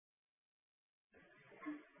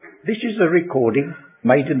This is a recording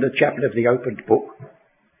made in the chapel of the Opened Book,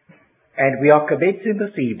 and we are commencing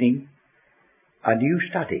this evening a new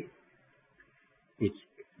study. It's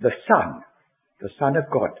the Son of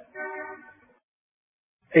God.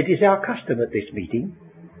 It is our custom at this meeting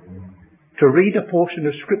to read a portion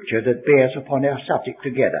of Scripture that bears upon our subject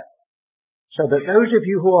together, so that those of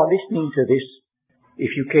you who are listening to this,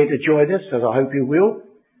 if you care to join us, as I hope you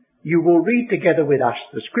will read together with us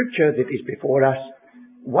the Scripture that is before us,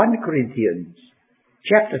 1 Corinthians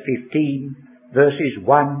chapter 15, verses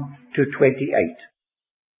 1 to 28.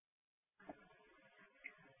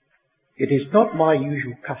 It is not my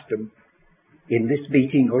usual custom in this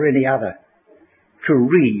meeting or any other to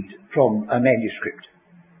read from a manuscript.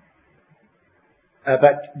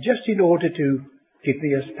 But just in order to give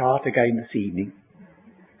me a start again this evening,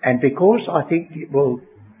 and because I think it will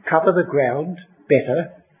cover the ground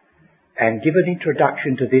better and give an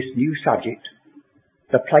introduction to this new subject,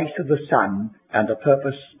 the place of the Son and the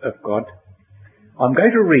purpose of God, I'm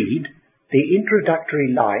going to read the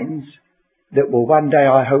introductory lines that will one day,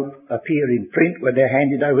 I hope, appear in print when they're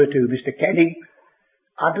handed over to Mr. Canning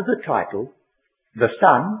under the title, The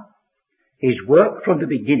Son, His Work from the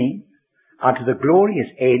Beginning unto the Glorious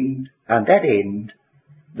End, and that end,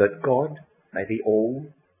 that God may be all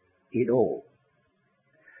in all.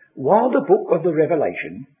 While the book of the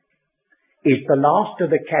Revelation is the last of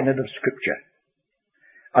the canon of Scripture,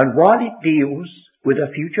 and while it deals with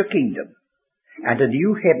a future kingdom and a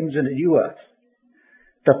new heavens and a new earth,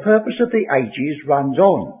 the purpose of the ages runs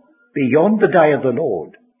on beyond the day of the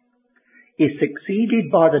Lord, is succeeded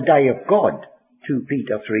by the day of God, 2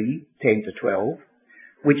 Peter 3, 10 to 12,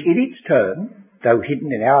 which in its turn, though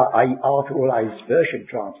hidden in our Authorized Version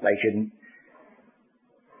translation,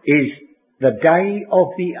 is the day of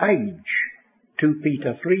the age, 2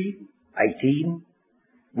 Peter 3, 18,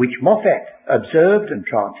 which Moffat observed and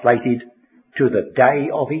translated to the day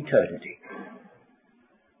of eternity.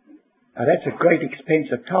 Now that's a great expense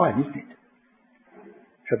of time, isn't it?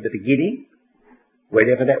 From the beginning,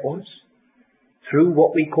 wherever that was, through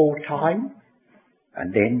what we call time,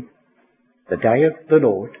 and then the day of the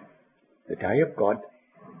Lord, the day of God,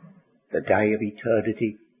 the day of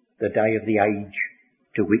eternity, the day of the age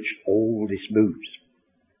to which all this moves.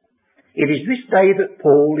 It is this day that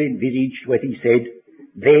Paul envisaged when he said,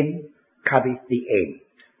 "Then cometh the end,"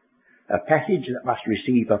 a passage that must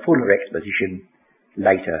receive a fuller exposition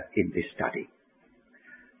later in this study.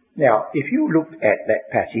 Now, if you look at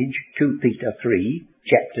that passage, 2 Peter 3,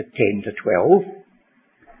 chapter 10 to 12,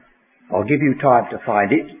 I'll give you time to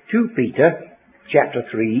find it. 2 Peter, chapter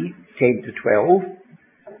 3, 10 to 12.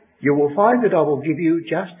 You will find that I will give you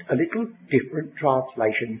just a little different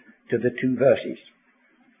translation to the two verses.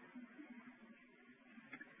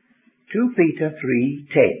 2 Peter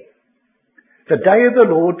 3:10. The day of the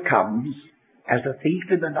Lord comes as a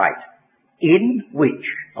thief in the night, in which,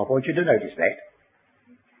 I want you to notice that,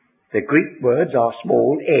 the Greek words are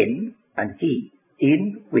small n and he,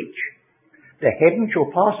 in which the heaven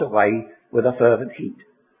shall pass away with a fervent heat.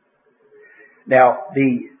 Now,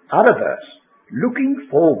 the other verse, looking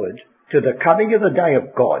forward to the coming of the day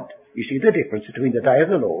of God, you see the difference between the day of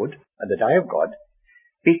the Lord and the day of God,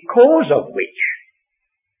 because of which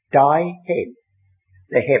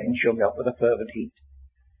the heavens shall melt with a fervent heat.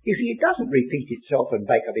 You see, it doesn't repeat itself and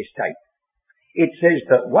make a mistake. It says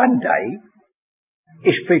that one day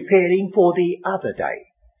is preparing for the other day,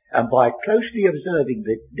 and by closely observing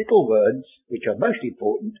the little words, which are most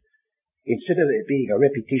important, instead of it being a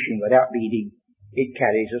repetition without meaning, it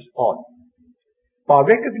carries us on. By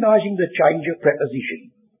recognizing the change of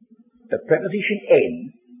preposition, the preposition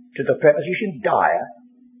en to the preposition dire,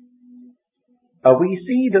 we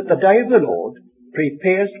see that the day of the Lord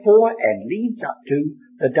prepares for and leads up to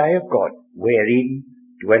the day of God, wherein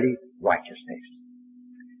dwelleth righteousness.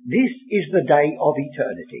 This is the day of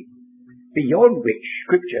eternity, beyond which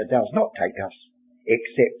Scripture does not take us,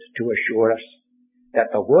 except to assure us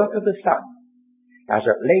that the work of the Son has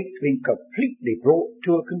at length been completely brought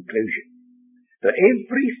to a conclusion, that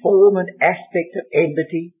every form and aspect of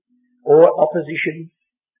enmity or opposition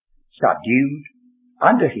subdued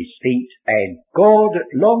under his feet, and God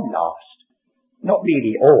at long last, not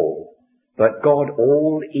merely all, but God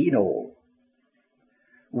all in all.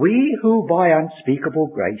 We who by unspeakable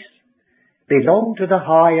grace belong to the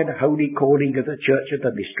high and holy calling of the Church of the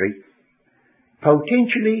Mystery,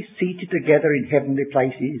 potentially seated together in heavenly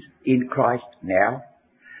places in Christ now,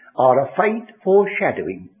 are a faint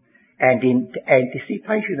foreshadowing and in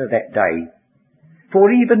anticipation of that day.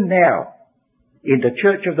 For even now, in the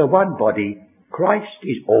Church of the one body, Christ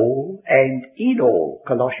is all and in all,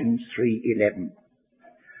 Colossians 3:11.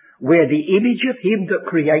 where the image of him that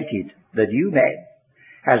created the new man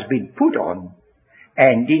has been put on,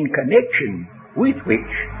 and in connection with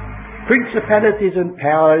which principalities and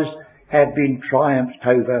powers have been triumphed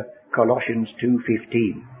over, Colossians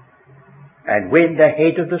 2:15. And when the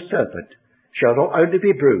head of the serpent shall not only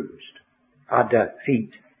be bruised under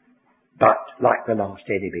feet, but, like the last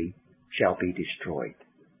enemy, shall be destroyed.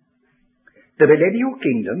 The millennial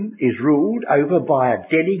kingdom is ruled over by a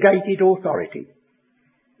delegated authority,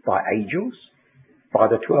 by angels, by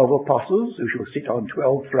the 12 apostles who shall sit on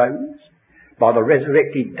 12 thrones, by the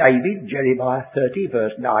resurrected David, Jeremiah 30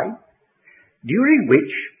 verse 9, during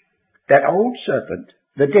which that old serpent,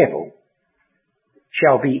 the devil,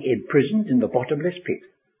 shall be imprisoned in the bottomless pit.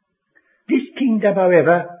 This kingdom,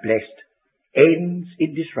 however blessed, ends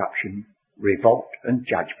in disruption, revolt and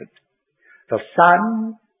judgment. The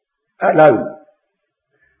Son alone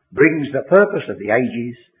brings the purpose of the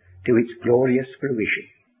ages to its glorious fruition.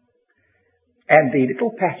 And the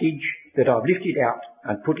little passage that I've lifted out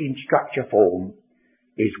and put in structure form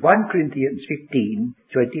is 1 Corinthians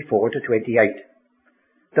 15:24-28.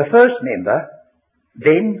 The first member,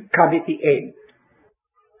 then cometh the end,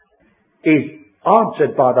 is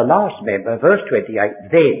answered by the last member, verse 28,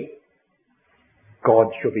 then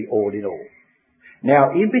God shall be all in all.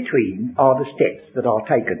 Now, in between are the steps that are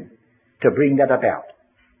taken to bring that about.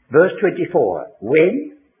 Verse 24,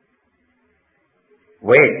 when?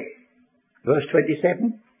 Verse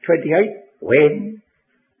 27, 28, when?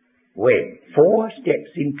 4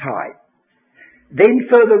 steps in time. Then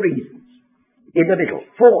further reasons. In the middle,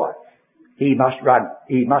 4, he must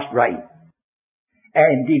reign.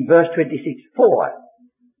 And in verse 26, 4,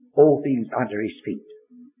 all things under his feet.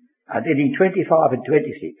 And then in 25 and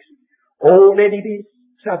 26, all enemies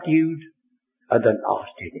subdued, and the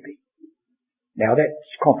last enemy. Now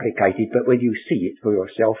that's complicated, but when you see it for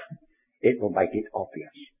yourself, it will make it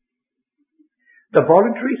obvious. The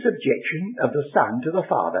voluntary subjection of the Son to the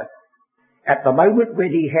Father at the moment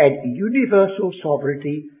when he had universal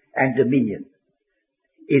sovereignty and dominion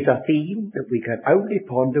is a theme that we can only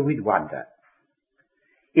ponder with wonder.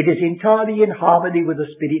 It is entirely in harmony with the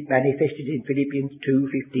Spirit manifested in Philippians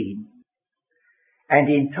 2:15, and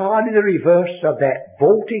entirely the reverse of that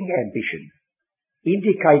vaulting ambition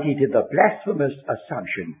indicated in the blasphemous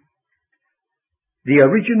assumption, the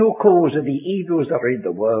original cause of the evils that are in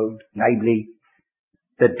the world, namely,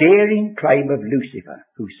 the daring claim of Lucifer,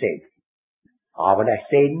 who said, I will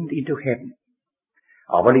ascend into heaven.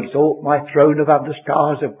 I will exalt my throne above the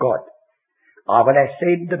stars of God. I will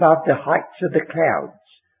ascend above the heights of the clouds.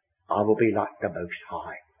 I will be like the Most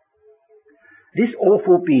High. This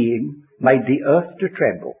awful being made the earth to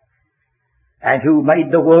tremble, and who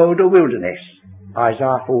made the world a wilderness,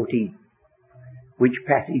 Isaiah 14, which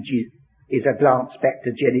passage is a glance back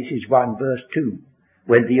to Genesis 1 verse 2,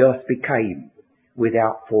 when the earth became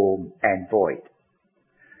without form and void.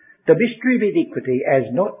 The mystery of iniquity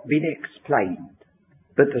has not been explained,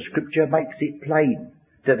 but the Scripture makes it plain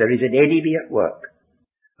that there is an enemy at work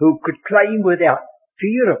who could claim without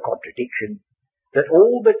fear of contradiction that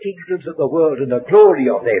all the kingdoms of the world and the glory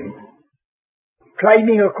of them,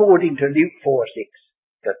 claiming according to Luke 4:6,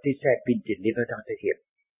 that this had been delivered unto him.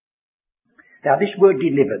 Now this word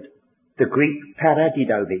delivered, the Greek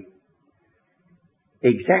paradidomi,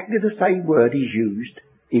 exactly the same word is used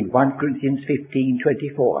in 1 Corinthians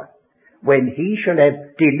 15:24, when he shall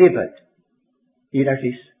have delivered. You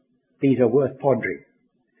notice, these are worth pondering.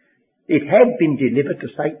 It had been delivered to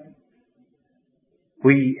Satan.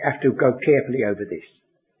 We have to go carefully over this.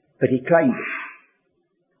 But he claimed it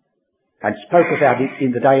and spoke about it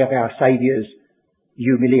in the day of our Saviour's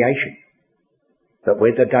humiliation. But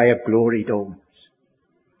when the day of glory dawns,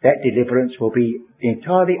 that deliverance will be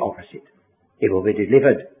entirely opposite. It will be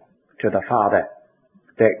delivered to the Father,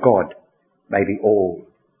 that God may be all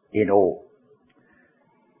in all.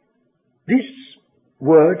 This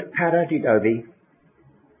word, paradidomi,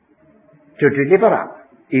 to deliver up,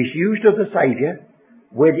 is used of the Saviour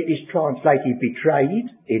when it is translated betrayed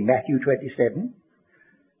in Matthew 27,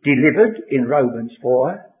 delivered in Romans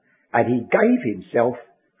 4, and he gave himself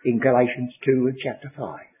in Galatians 2 and chapter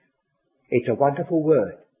 5. It's a wonderful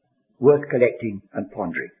word, worth collecting and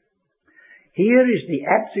pondering. Here is the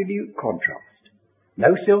absolute contrast.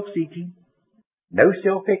 No self-seeking, no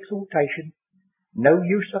self-exaltation, no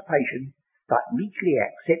usurpation, but meekly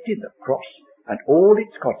accepting the cross and all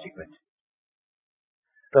its consequences.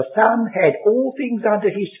 The Son had all things under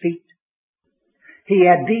his feet. He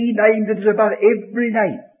had the name that is above every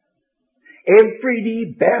name. Every knee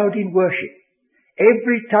bowed in worship.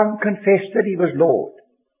 Every tongue confessed that he was Lord.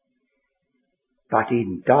 But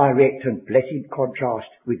in direct and blessed contrast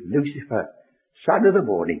with Lucifer, Son of the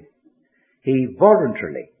morning, he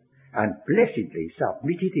voluntarily and blessedly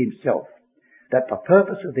submitted himself that the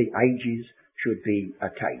purpose of the ages should be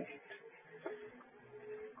attained.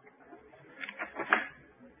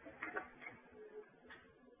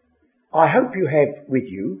 I hope you have with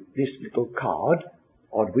you this little card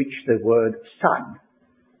on which the word son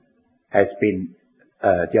has been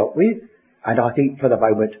dealt with, and I think for the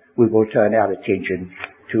moment we will turn our attention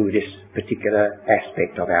to this particular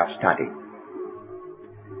aspect of our study.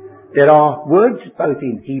 There are words both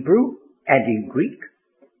in Hebrew and in Greek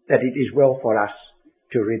that it is well for us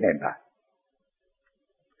to remember.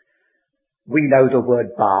 We know the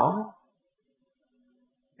word bar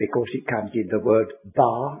because it comes in the word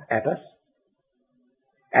bar Abbas.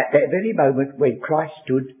 At that very moment when Christ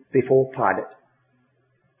stood before Pilate,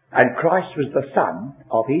 and Christ was the son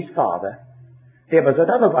of his father, there was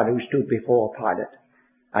another one who stood before Pilate,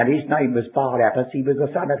 and his name was Barabbas. He was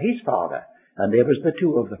the son of his father, and there was the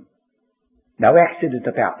two of them. No accident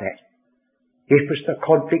about that. It was the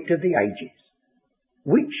conflict of the ages.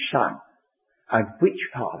 Which son and which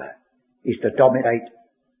father is to dominate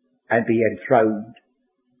and be enthroned?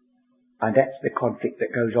 And that's the conflict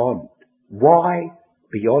that goes on. Why?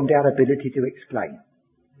 Beyond our ability to explain.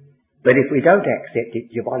 But if we don't accept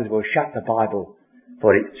it, you might as well shut the Bible,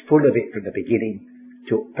 for it's full of it from the beginning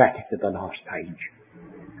to practically the last page.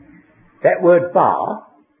 That word bar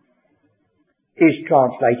is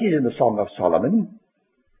translated in the Song of Solomon,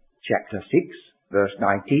 chapter 6, verse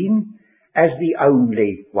 19, as the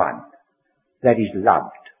only one that is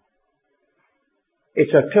loved.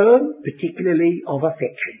 It's a term particularly of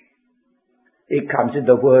affection. It comes in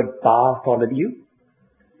the word Bartholomew,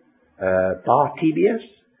 Bartimaeus,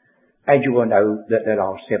 and you will know that there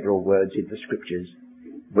are several words in the scriptures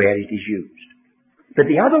where it is used. But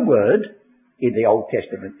the other word in the Old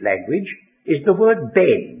Testament language is the word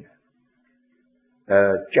Ben.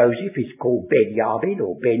 Joseph is called Benjamin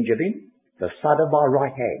or Benjamin, the son of my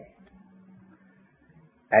right hand.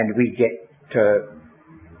 And we get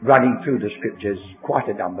running through the scriptures quite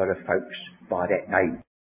a number of folks by that name.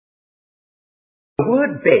 The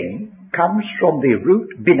word Ben comes from the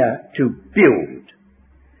root bina, to build.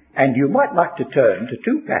 And you might like to turn to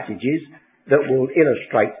two passages that will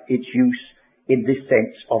illustrate its use in this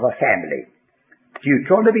sense of a family.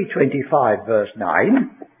 Deuteronomy 25 verse 9.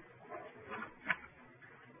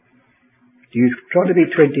 Deuteronomy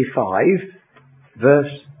 25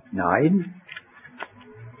 verse 9.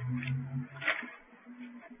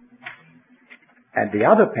 And the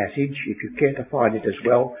other passage, if you care to find it as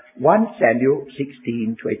well, 1 Samuel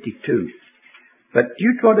 16:22. But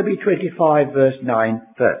Deuteronomy 25 verse 9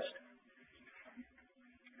 first.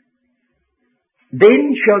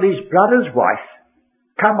 Then shall his brother's wife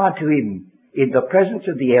come unto him in the presence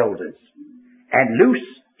of the elders, and loose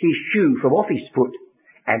his shoe from off his foot,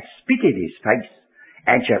 and spit in his face,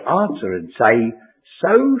 and shall answer and say,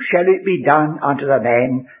 So shall it be done unto the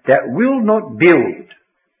man that will not build.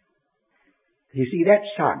 You see, that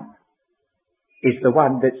son is the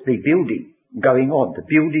one that's the building going on, the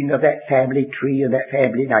building of that family tree and that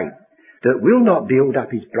family name, that will not build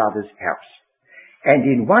up his brother's house. And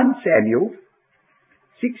in 1 Samuel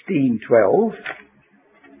 16:12,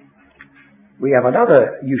 we have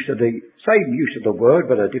another use of the same use of the word,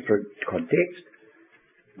 but a different context.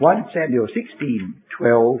 1 Samuel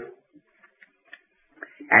 16:12,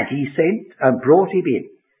 and he sent and brought him in.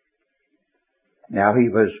 Now he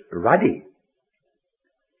was ruddy.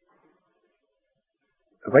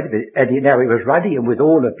 Now he was ruddy and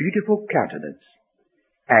withal a beautiful countenance,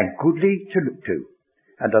 and goodly to look to.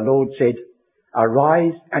 And the Lord said,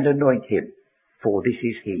 Arise and anoint him, for this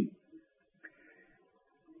is he.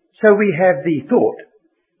 So we have the thought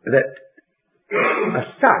that a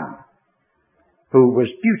son who was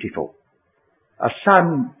beautiful, a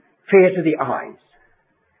son fair to the eyes,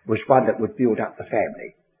 was one that would build up the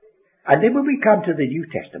family. And then when we come to the New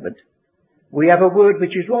Testament, we have a word which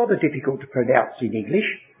is rather difficult to pronounce in English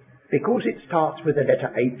because it starts with the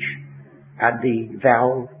letter H and the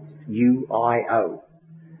vowel U-I-O.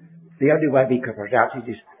 The only way we can pronounce it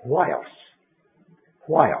is huios.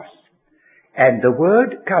 Huios. And the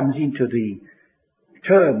word comes into the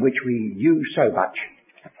term which we use so much,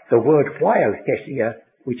 the word huiothesia,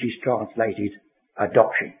 which is translated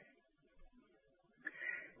adoption.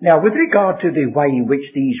 Now, with regard to the way in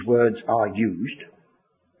which these words are used,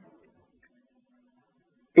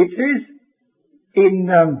 it says in,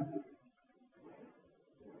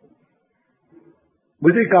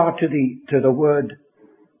 with regard to the word,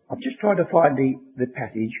 I'm just trying to find the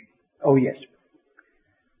passage. Oh yes.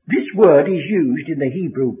 This word is used in the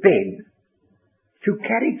Hebrew ben to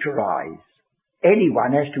characterize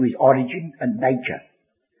anyone as to his origin and nature,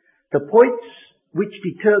 the points which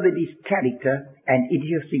determine his character and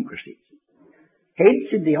idiosyncrasies.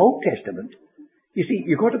 Hence, in the Old Testament, you see,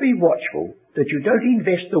 you've got to be watchful that you don't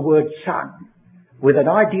invest the word son with an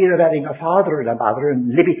idea of having a father and a mother and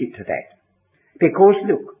limit it to that. Because,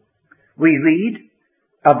 look, we read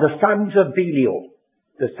of the sons of Belial,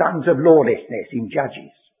 the sons of lawlessness in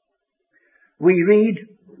Judges. We read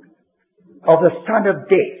of the son of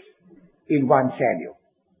death in 1 Samuel.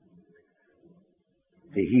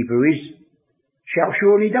 The Hebrew is, shall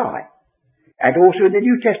surely die. And also in the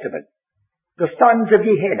New Testament, the sons of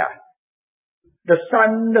Gehenna, the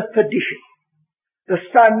son of perdition, the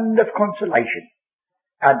son of consolation,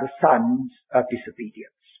 and the sons of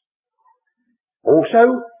disobedience.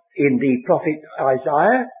 Also, in the prophet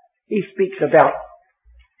Isaiah, he speaks about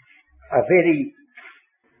a very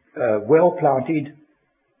well-planted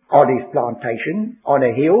olive plantation on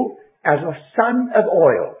a hill as a son of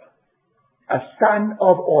oil. A son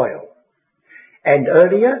of oil. And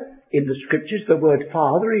earlier in the scriptures, the word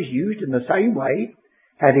father is used in the same way,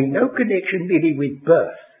 having no connection really with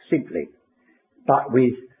birth, simply, but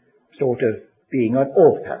with sort of being an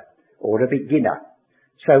author or a beginner.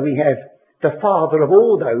 So we have the father of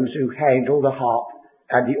all those who handle the harp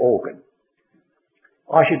and the organ.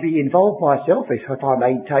 I should be involved myself if I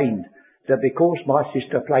maintained that because my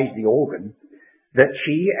sister plays the organ, that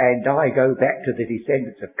she and I go back to the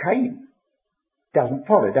descendants of Cain. Doesn't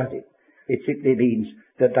follow, does it? It simply means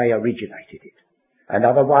that they originated it.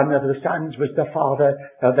 Another one of the sons was the father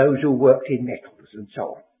of those who worked in metals and so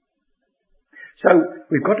on. So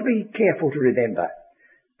we've got to be careful to remember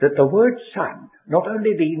that the word son not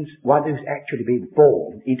only means one who's actually been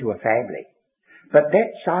born into a family, but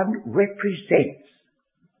that son represents.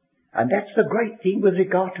 And that's the great thing with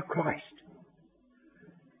regard to Christ.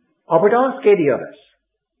 I would ask any of us,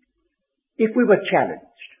 if we were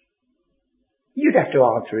challenged, you'd have to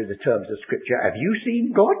answer in the terms of Scripture, have you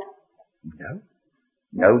seen God? No.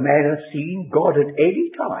 No man has seen God at any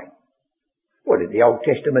time. Well, in the Old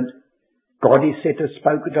Testament, God is said to have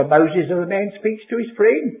spoken to Moses as a man speaks to his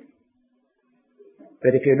friend.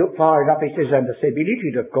 But if you look far enough, it says, and the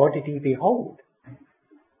similitude of God did he behold.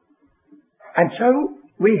 And so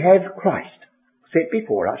we have Christ set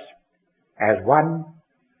before us as one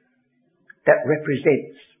that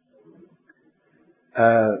represents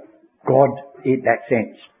God in that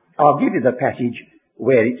sense. I'll give you the passage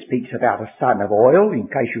where it speaks about a son of oil, in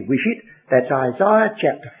case you wish it. That's Isaiah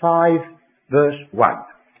chapter 5, verse 1.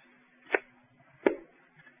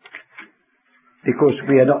 Because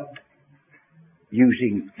we are not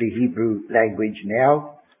using the Hebrew language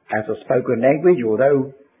now as a spoken language,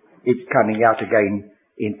 although it's coming out again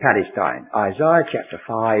in Palestine. Isaiah chapter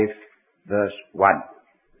 5, verse 1.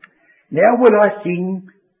 Now will I sing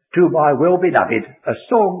to my well-beloved a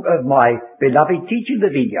song of my beloved teaching the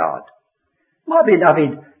vineyard. My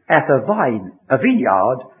beloved hath a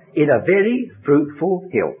vineyard in a very fruitful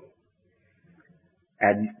hill.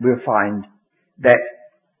 And we'll find that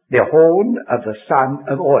the horn of the son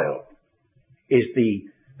of oil is the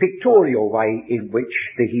pictorial way in which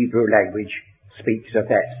the Hebrew language speaks of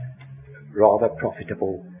that rather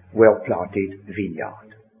profitable, well-planted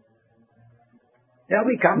vineyard. Now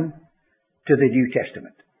we come to the New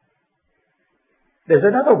Testament. There's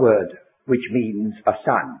another word which means a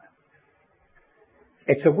son.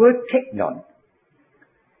 It's a word teknon,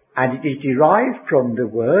 and it is derived from the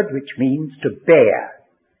word which means to bear,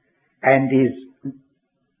 and is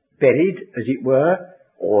buried, as it were,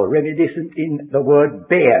 or reminiscent in the word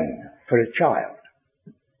bairn for a child.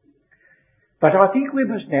 But I think we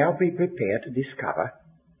must now be prepared to discover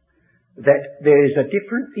that there is a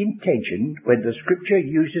different intention when the Scripture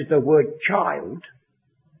uses the word child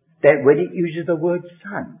than when it uses the word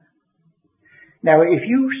son. Now, if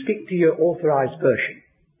you stick to your authorized version,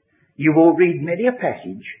 you will read many a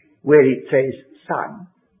passage where it says son,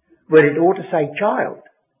 where it ought to say child,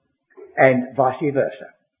 and vice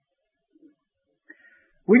versa.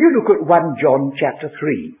 Will you look at 1 John chapter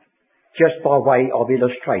 3, just by way of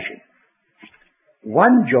illustration?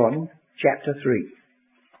 1 John chapter 3.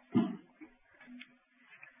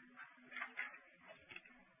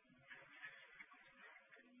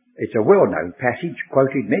 It's a well-known passage,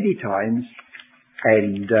 quoted many times,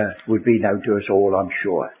 and would be known to us all, I'm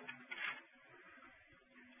sure.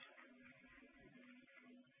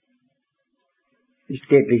 This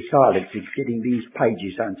deadly silence is getting these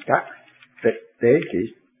pages unstuck, but there it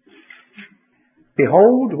is.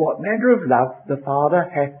 Behold, what manner of love the Father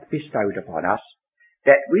hath bestowed upon us,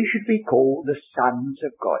 that we should be called the sons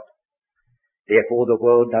of God. Therefore the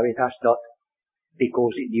world knoweth us not,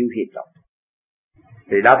 because it knew him not.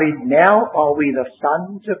 Beloved, now are we the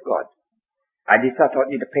sons of God, and it does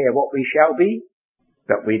not declare what we shall be,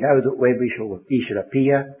 but we know that when he shall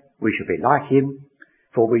appear, we shall be like him,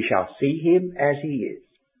 for we shall see him as he is.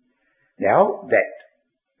 Now, that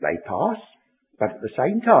may pass, but at the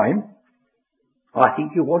same time, I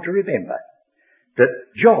think you want to remember that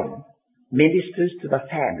John ministers to the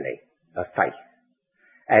family of faith,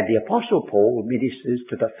 and the Apostle Paul ministers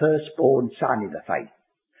to the firstborn son in the faith.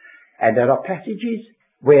 And there are passages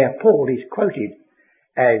where Paul is quoted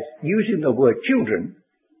as using the word children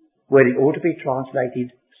where it ought to be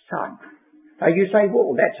translated son. Now you say,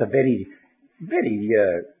 well, that's a very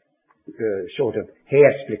sort of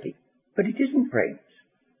hair-splitting. But it isn't, friends.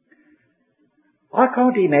 I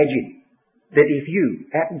can't imagine that if you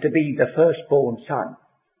happen to be the firstborn son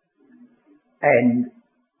and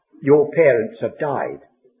your parents have died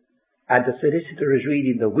and the solicitor is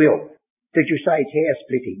reading the will, did you say it's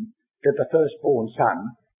hair-splitting that the firstborn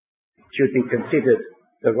son should be considered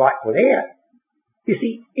the rightful heir? You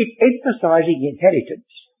see, it's emphasizing inheritance,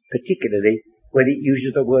 particularly when it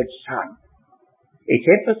uses the word son. It's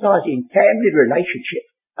emphasizing family relationship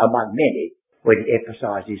among many when it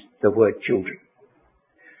emphasizes the word children.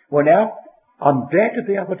 Well now, I'm glad to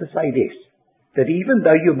be able to say this, that even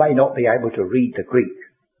though you may not be able to read the Greek,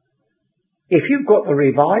 if you've got the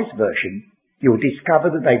Revised Version, you'll discover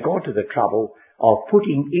that they got to the trouble of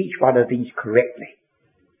putting each one of these correctly.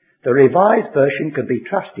 The Revised Version can be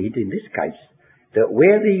trusted in this case that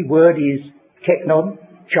where the word is teknon,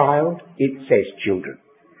 child, it says children.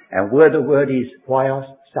 And where the word is huios,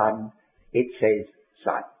 son, it says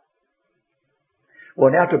son.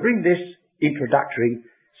 Well now, to bring this introductory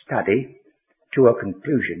study to a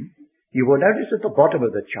conclusion, you will notice at the bottom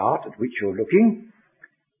of the chart at which you're looking,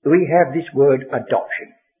 we have this word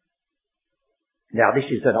adoption. Now this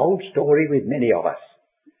is an old story with many of us,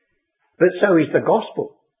 but so is the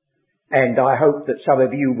gospel. And I hope that some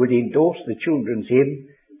of you would endorse the children's hymn,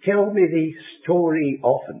 Tell Me the Story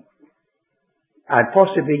Often. And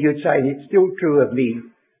possibly you'd say, it's still true of me,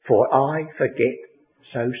 for I forget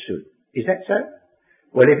so soon. Is that so?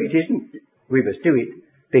 Well, if it isn't, we must do it,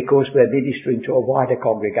 because we're ministering to a wider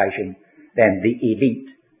congregation than the elite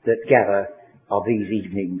that gather of these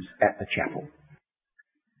evenings at the chapel.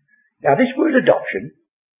 Now this word adoption,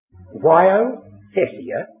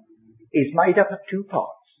 huiothesia, is made up of two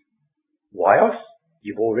parts. Huios,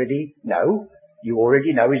 you already know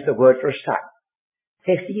is the word for a son.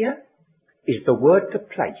 Thesia is the word to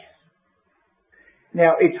place.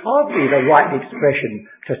 Now it's hardly the right expression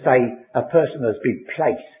to say a person has been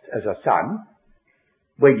placed as a son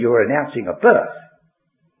when you're announcing a birth.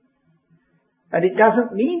 And it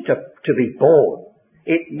doesn't mean to be born.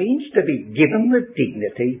 It means to be given the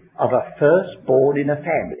dignity of a firstborn in a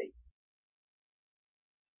family.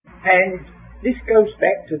 And this goes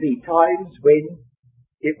back to the times when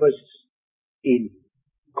it was in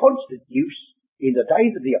constant use in the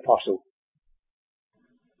days of the apostle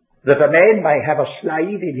that a man may have a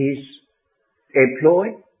slave in his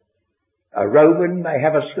employ, a Roman may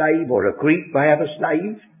have a slave, or a Greek may have a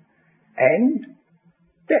slave, and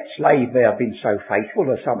that slave may have been so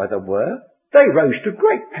faithful as some of them were, they rose to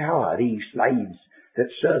great power, these slaves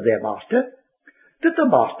that served their master, that the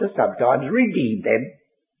master sometimes redeemed them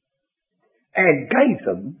and gave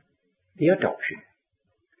them the adoption.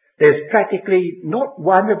 There's practically not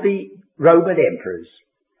one of the Roman emperors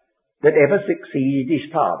that ever succeeded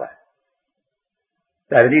his father.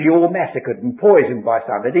 They were nearly all massacred and poisoned by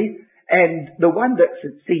somebody, and the one that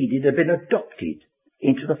succeeded had been adopted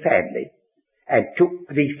into the family and took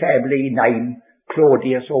the family name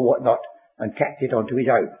Claudius or whatnot and tacked it onto his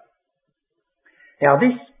own. Now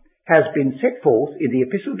this has been set forth in the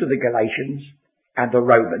Epistle to the Galatians and the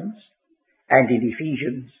Romans and in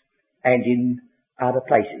Ephesians and in other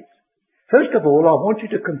places. First of all, I want you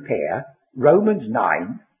to compare Romans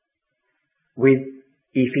 9 with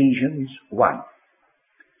Ephesians 1.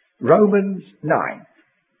 Romans 9.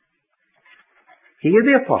 Here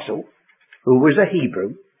the apostle, who was a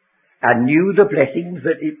Hebrew and knew the blessings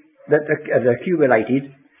that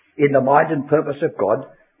accumulated in the mind and purpose of God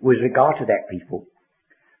with regard to that people,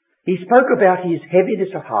 he spoke about his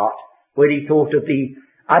heaviness of heart when he thought of the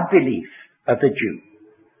unbelief of the Jew.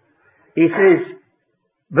 He says,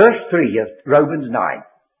 verse 3 of Romans 9,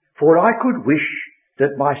 For I could wish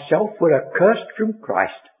that myself were accursed from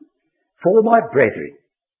Christ for my brethren.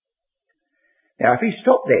 Now if he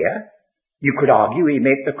stopped there, you could argue he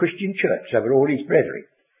meant the Christian church over all his brethren.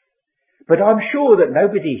 But I'm sure that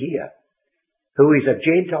nobody here who is of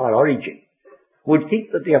Gentile origin would think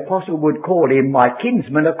that the apostle would call him my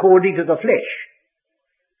kinsman according to the flesh.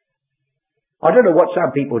 I don't know what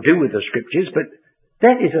some people do with the scriptures, but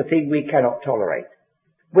That is a thing we cannot tolerate.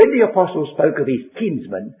 When the apostle spoke of his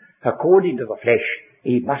kinsmen, according to the flesh,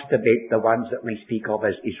 he must have meant the ones that we speak of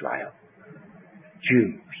as Israel.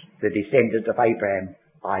 Jews, the descendants of Abraham,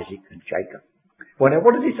 Isaac and Jacob. Well, now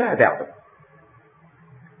what does he say about them?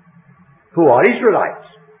 Who are Israelites?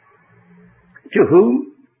 To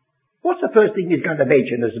whom? What's the first thing he's going to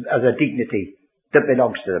mention as a dignity that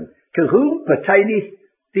belongs to them? To whom pertaineth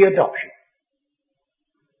the adoption?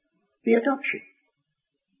 The adoption.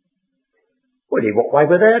 Well, in what way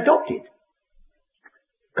were they adopted?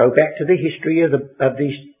 Go back to the history of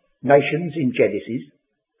these nations in Genesis.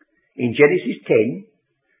 In Genesis 10,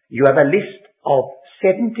 you have a list of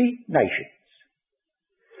 70 nations,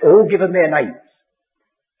 all given their names.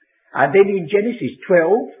 And then in Genesis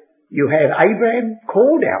 12, you have Abraham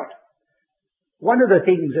called out. One of the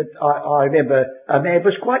things that I remember, a man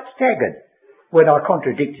was quite staggered when I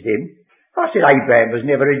contradicted him. I said Abraham was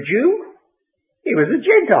never a Jew. He was a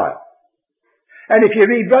Gentile. And if you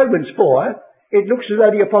read Romans 4, it looks as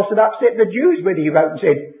though the apostle upset the Jews when he wrote and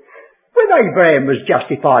said, when Abraham was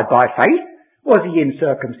justified by faith, was he in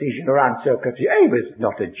circumcision or uncircumcision? He was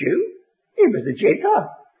not a Jew. He was a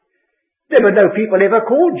Gentile. There were no people ever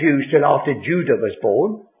called Jews till after Judah was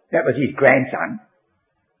born. That was his grandson.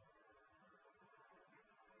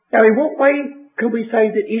 Now, in what way can we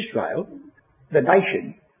say that Israel, the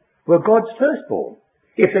nation, were God's firstborn,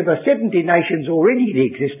 if there were 70 nations already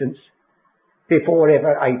in existence before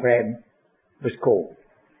ever Abraham was called?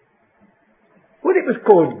 Well, it was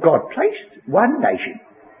called, God placed one nation.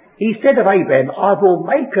 He said of Abraham, I will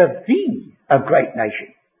make of thee a great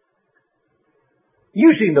nation.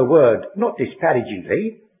 Using the word not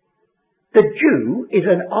disparagingly, the Jew is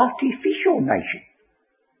an artificial nation.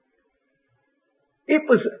 It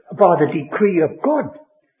was by the decree of God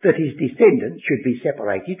that his descendants should be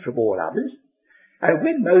separated from all others. And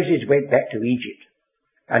when Moses went back to Egypt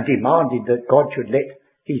and demanded that God should let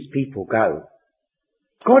his people go,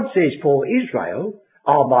 God says, for Israel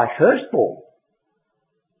are my firstborn.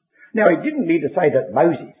 Now, it didn't mean to say that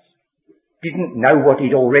Moses didn't know what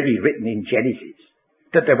he'd already written in Genesis,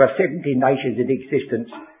 that there were 70 nations in existence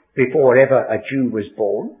before ever a Jew was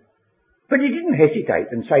born. But he didn't hesitate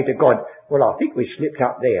and say to God, well, I think we slipped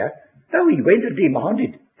up there. No, he went and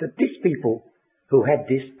demanded that this people who had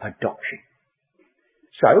this adoption.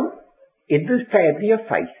 So, in the family of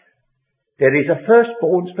faith, there is a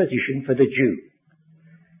firstborn's position for the Jew.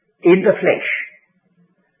 In the flesh.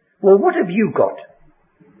 Well, what have you got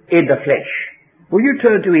in the flesh? Will you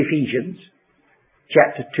turn to Ephesians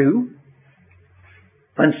chapter 2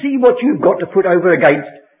 and see what you've got to put over against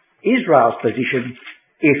Israel's position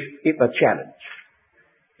if it were challenged.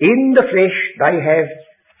 In the flesh they have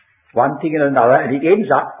one thing and another, and it ends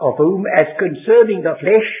up, of whom as concerning the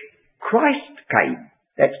flesh Christ came.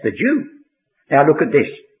 That's the Jew. Now look at this.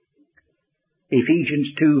 Ephesians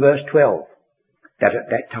 2 verse 12. That at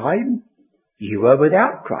that time you were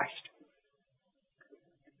without Christ.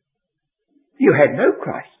 You had no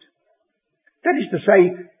Christ. That is to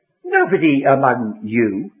say, nobody among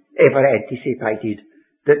you ever anticipated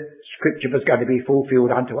that Scripture was going to be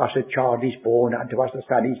fulfilled. Unto us a child is born, unto us a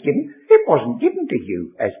son is given. It wasn't given to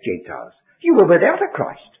you as Gentiles. You were without a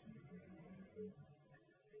Christ.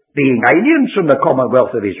 Being aliens from the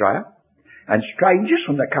commonwealth of Israel, and strangers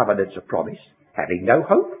from the covenants of promise, having no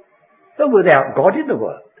hope, and without God in the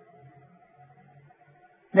world.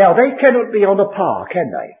 Now they cannot be on a par,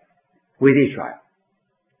 can they, with Israel?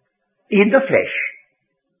 In the flesh,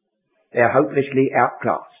 they're hopelessly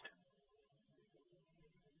outclassed.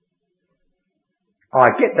 I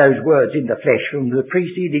get those words in the flesh from the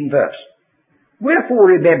preceding verse. Wherefore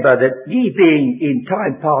remember that ye being in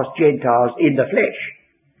time past Gentiles in the flesh,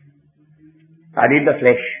 and in the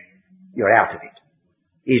flesh you're out of it.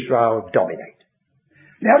 Israel dominate.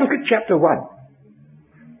 Now look at chapter 1,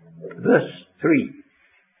 verse 3.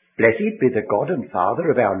 Blessed be the God and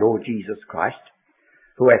Father of our Lord Jesus Christ,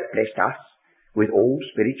 who hath blessed us with all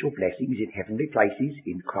spiritual blessings in heavenly places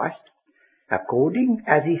in Christ, according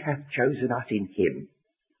as he hath chosen us in him,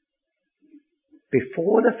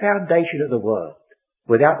 before the foundation of the world.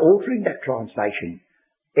 Without altering that translation,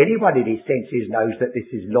 anyone in his senses knows that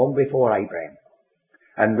this is long before Abraham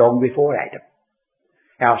and long before Adam.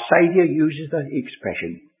 Our Saviour uses the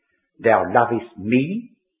expression, thou lovest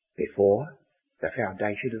me before the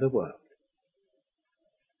foundation of the world.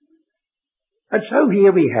 And so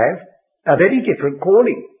here we have a very different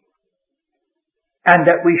calling. And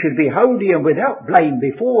that we should be holy and without blame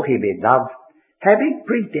before him in love, having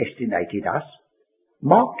predestinated us,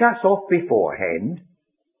 marked us off beforehand,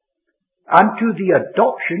 unto the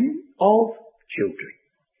adoption of children.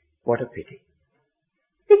 What a pity.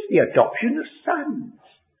 It's the adoption of sons.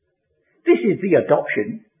 This is the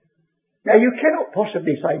adoption. Now you cannot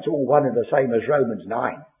possibly say it's all one and the same as Romans 9.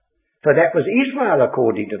 For that was Israel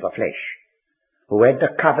according to the flesh, who had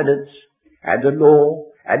the covenants and the law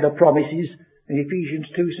and the promises. And Ephesians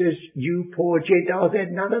 2 says, you poor Gentiles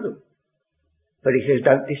had none of them. But he says,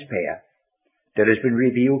 don't despair. There has been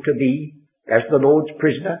revealed to me, as the Lord's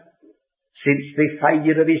prisoner, since the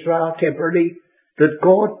failure of Israel temporarily, that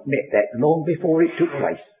God met that long before it took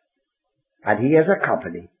place. And he has a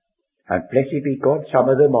company. And blessed be God, some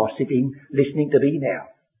of them are sitting listening to me now,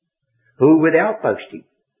 who without boasting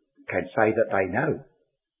can say that they know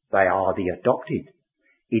they are the adopted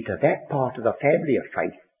into that part of the family of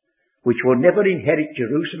faith which will never inherit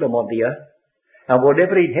Jerusalem on the earth and will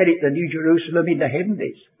never inherit the New Jerusalem in the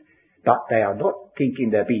heavenlies. But they are not thinking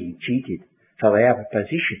they're being cheated, for they have a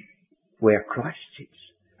position where Christ sits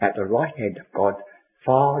at the right hand of God,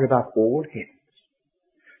 far above all heavens.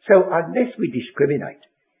 So unless we discriminate,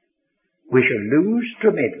 we shall lose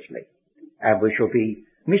tremendously, and we shall be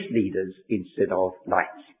misleaders instead of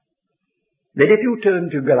lights. Then if you turn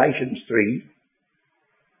to Galatians 3,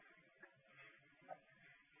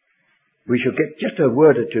 we shall get just a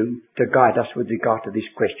word or two to guide us with regard to this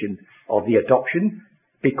question of the adoption,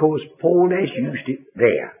 because Paul has used it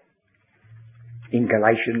there in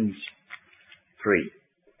Galatians 3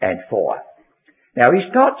 and 4. Now he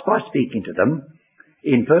starts by speaking to them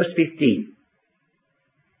in verse 15.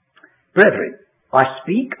 Brethren, I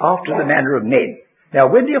speak after the manner of men.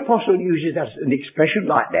 Now when the apostle uses an expression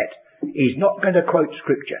like that, he's not going to quote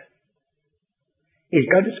scripture. He's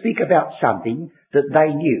going to speak about something that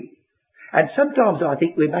they knew. And sometimes I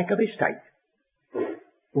think we make a mistake.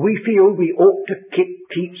 We feel we ought to keep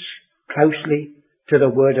closely to the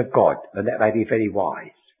Word of God, and that may be very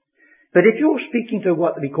wise. But if you're speaking to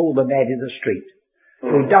what we call the man in the street,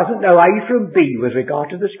 who doesn't know A from B with regard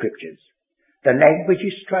to the Scriptures, the language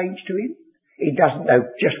is strange to him, he doesn't know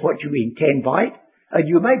just what you intend by it, and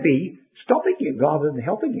you may be stopping him rather than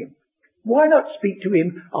helping him. Why not speak to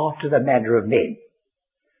him after the manner of men?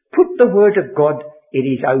 Put the Word of God in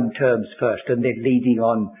his own terms first, and then leading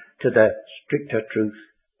on to the stricter truth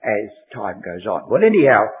as time goes on. Well,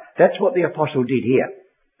 anyhow, that's what the apostle did here.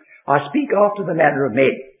 I speak after the manner of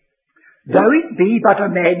men. Though it be but a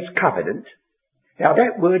man's covenant. Now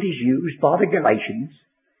that word is used by the Galatians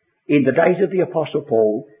in the days of the apostle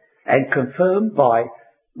Paul and confirmed by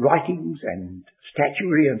writings and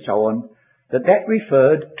statuary and so on, that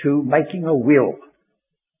referred to making a will.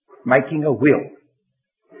 Making a will.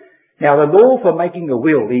 Now the law for making a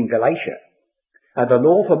will in Galatia and the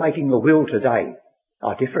law for making a will today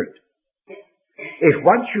are different. If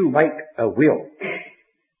once you make a will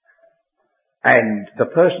and the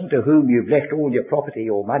person to whom you've left all your property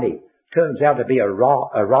or money turns out to be a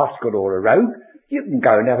rascal or a rogue, you can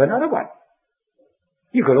go and have another one.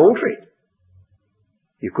 You could alter it.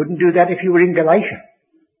 You couldn't do that if you were in Galatia.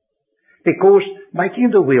 Because making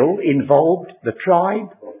the will involved the tribe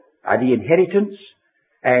and the inheritance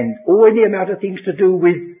and all any amount of things to do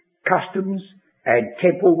with customs and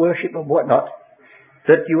temple worship and whatnot,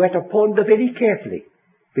 that you had to ponder very carefully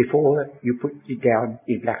before you put it down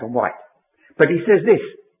in black and white. But he says this,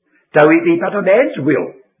 though it be but a man's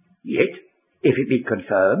will, yet, if it be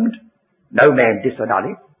confirmed, no man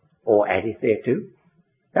disannulleth or addeth thereto.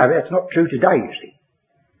 Now that's not true today, you see.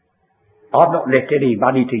 I've not left any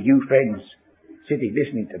money to you friends sitting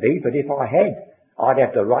listening to me, but if I had, I'd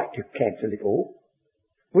have the right to cancel it all.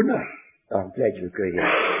 Wouldn't I? I'm glad you agree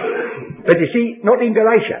here. But you see, not in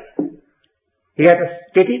Galatia. He had to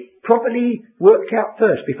get it properly worked out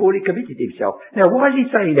first before he committed himself. Now why is he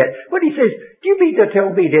saying that? Well, he says, do you mean to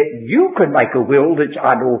tell me that you can make a will that's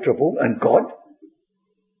unalterable and God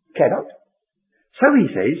cannot? So he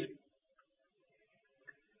says,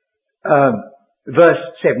 verse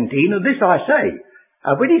 17, and this I say.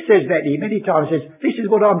 When he says that, he many times says, this is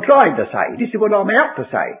what I'm trying to say. This is what I'm out to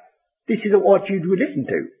say. This is what you would listen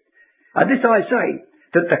to. And this I say,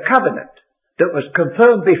 that the covenant that was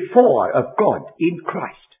confirmed before of God in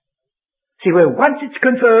Christ. See, well, once it's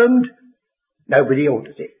confirmed, nobody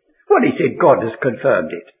alters it. Well, he said God has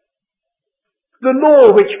confirmed it. The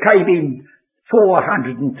law which came in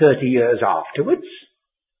 430 years afterwards,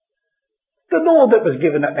 the law that was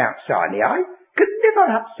given at Mount Sinai, could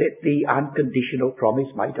never upset the unconditional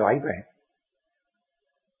promise made to Abraham.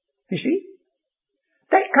 You see?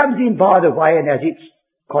 That comes in by the way and has its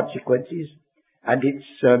consequences and its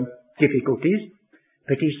difficulties.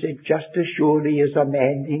 But he said, just as surely as a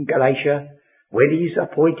man in Galatia, when he's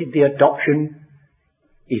appointed the adoption,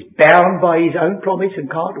 is bound by his own promise and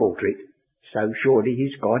can't alter it, so surely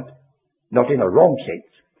he's God. Not in a wrong sense.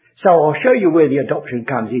 So I'll show you where the adoption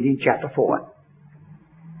comes in chapter 4.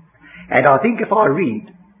 And I think if I read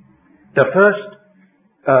the first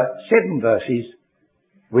 7 verses,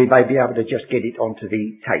 we may be able to just get it onto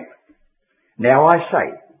the tape. Now I say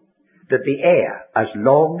that the heir, as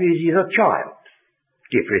long as he is a child,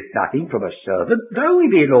 differeth nothing from a servant, though he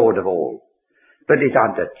be lord of all, but is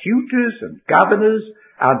under tutors and governors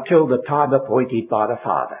until the time appointed by the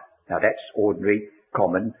father. Now that's ordinary,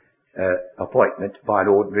 common appointment by an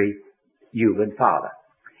ordinary human father.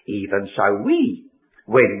 Even so we,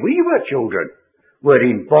 when we were children, were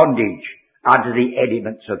in bondage under the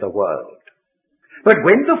elements of the world. But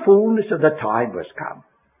when the fullness of the time was come,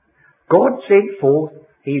 God sent forth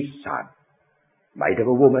his Son, made of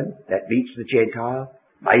a woman, that meets the Gentile,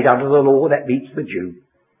 made under the law, that meets the Jew,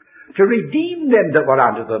 to redeem them that were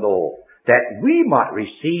under the law, that we might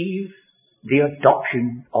receive the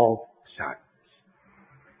adoption of sons.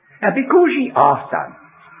 And because ye are sons,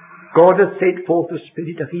 God hath sent forth the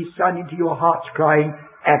Spirit of his Son into your hearts, crying,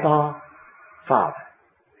 Abba, Father.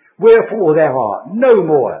 Wherefore thou art no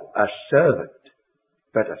more a servant,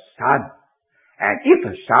 but a son. And if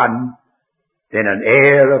a son, then an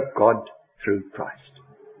heir of God through Christ.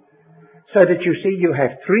 So that you see you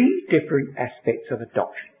have 3 different aspects of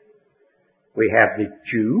adoption. We have the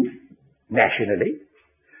Jew, nationally.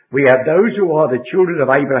 We have those who are the children of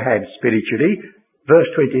Abraham spiritually, verse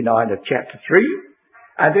 29 of chapter 3.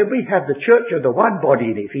 And then we have the church of the one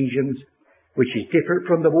body in Ephesians, which is different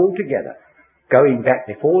from them altogether, going back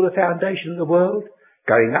before the foundation of the world,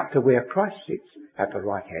 going up to where Christ sits at the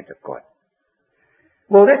right hand of God.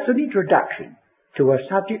 Well, that's an introduction to a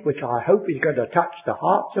subject which I hope is going to touch the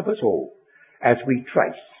hearts of us all as we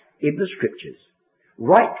trace in the Scriptures,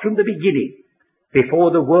 right from the beginning,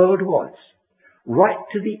 before the world was, right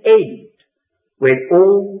to the end, when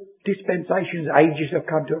all dispensations, ages have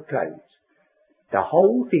come to a close. The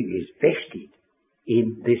whole thing is vested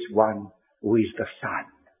in this one who is the Son.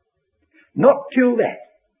 Not till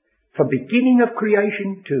that, from beginning of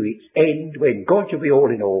creation to its end, when God shall be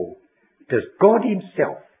all in all, does God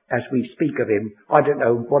himself, as we speak of him, I don't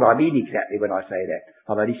know what I mean exactly when I say that.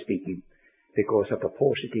 I'm only speaking because of the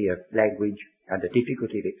paucity of language and the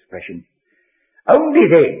difficulty of expression. Only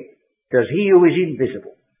then does he who is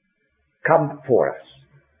invisible come for us,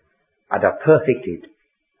 and a perfected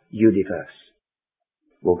universe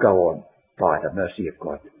will go on by the mercy of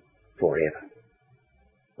God forever.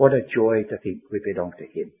 What a joy to think we belong to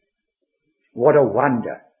him. What a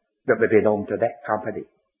wonder that we belong to that company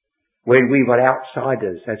when we were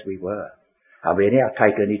outsiders as we were, and we're now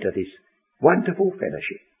taken into this wonderful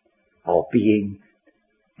fellowship of being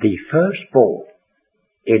the firstborn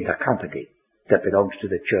in the company that belongs to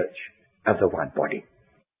the church of the one body.